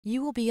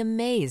You will be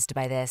amazed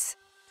by this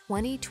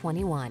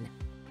 2021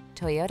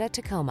 Toyota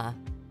Tacoma.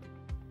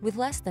 With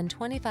less than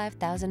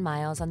 25,000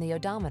 miles on the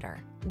odometer,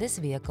 this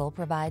vehicle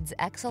provides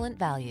excellent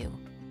value.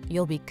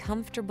 You'll be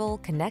comfortable,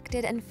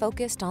 connected, and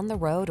focused on the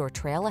road or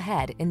trail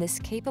ahead in this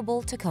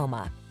capable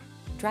Tacoma.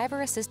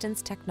 Driver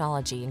assistance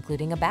technology,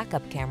 including a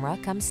backup camera,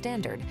 comes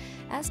standard,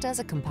 as does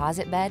a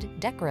composite bed,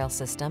 deck rail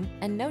system,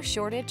 and no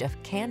shortage of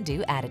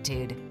can-do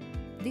attitude.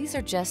 These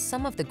are just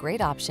some of the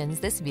great options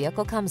this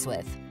vehicle comes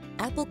with: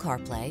 Apple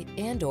CarPlay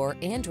and/or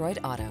Android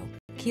Auto,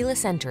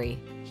 keyless entry,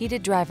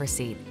 heated driver's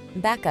seat,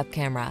 backup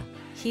camera,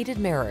 heated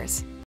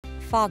mirrors,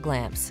 fog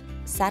lamps,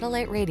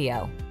 satellite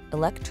radio,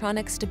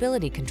 electronic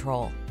stability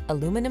control,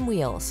 aluminum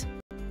wheels,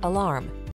 alarm,